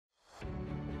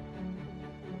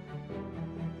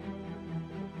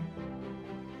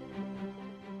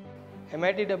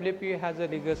MIT-WPU has a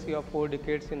legacy of 4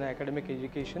 decades in academic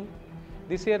education.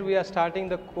 This year we are starting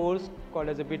the course called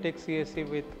as a B.Tech CSC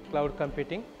with cloud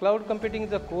computing. Cloud computing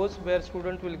is a course where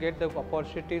students will get the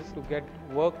opportunities to get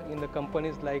work in the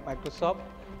companies like Microsoft,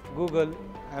 Google,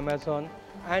 Amazon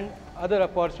and other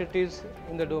opportunities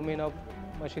in the domain of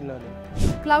machine learning.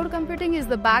 Cloud computing is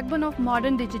the backbone of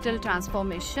modern digital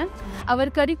transformation. Our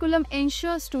curriculum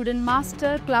ensures students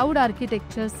master cloud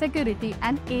architecture, security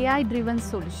and AI-driven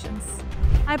solutions.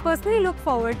 I personally look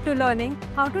forward to learning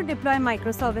how to deploy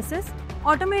microservices,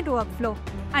 automate workflow,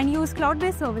 and use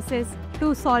cloud-based services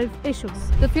to solve issues.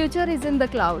 The future is in the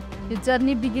cloud. Your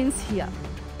journey begins here.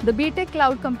 The B.Tech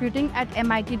Cloud Computing at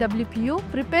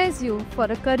MIT-WPU prepares you for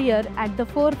a career at the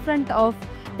forefront of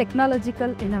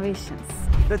technological innovations.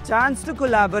 The chance to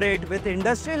collaborate with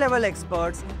industry-level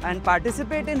experts and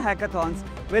participate in hackathons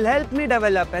will help me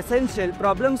develop essential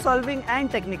problem-solving and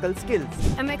technical skills.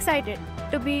 I'm excited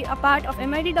to be a part of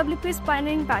MIT-WPU's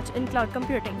pioneering batch in cloud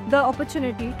computing. The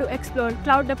opportunity to explore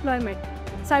cloud deployment,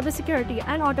 cybersecurity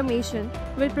and automation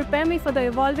will prepare me for the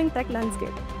evolving tech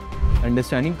landscape.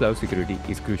 Understanding cloud security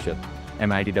is crucial.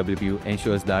 MIT-WPU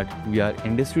ensures that we are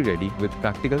industry-ready with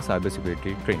practical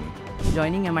cybersecurity training.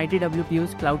 Joining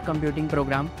MIT-WPU's cloud computing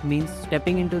program means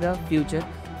stepping into the future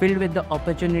filled with the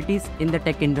opportunities in the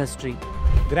tech industry.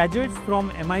 Graduates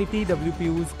from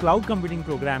MIT-WPU's cloud computing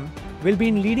program will be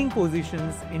in leading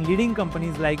positions in leading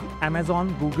companies like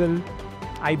Amazon, Google,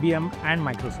 IBM and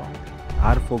Microsoft.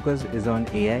 Our focus is on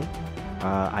AI,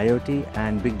 IoT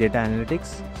and big data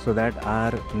analytics so that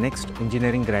our next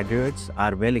engineering graduates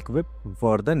are well equipped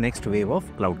for the next wave of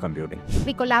cloud computing.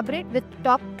 We collaborate with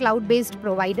top cloud-based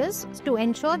providers to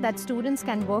ensure that students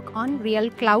can work on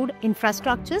real cloud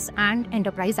infrastructures and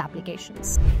enterprise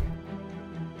applications.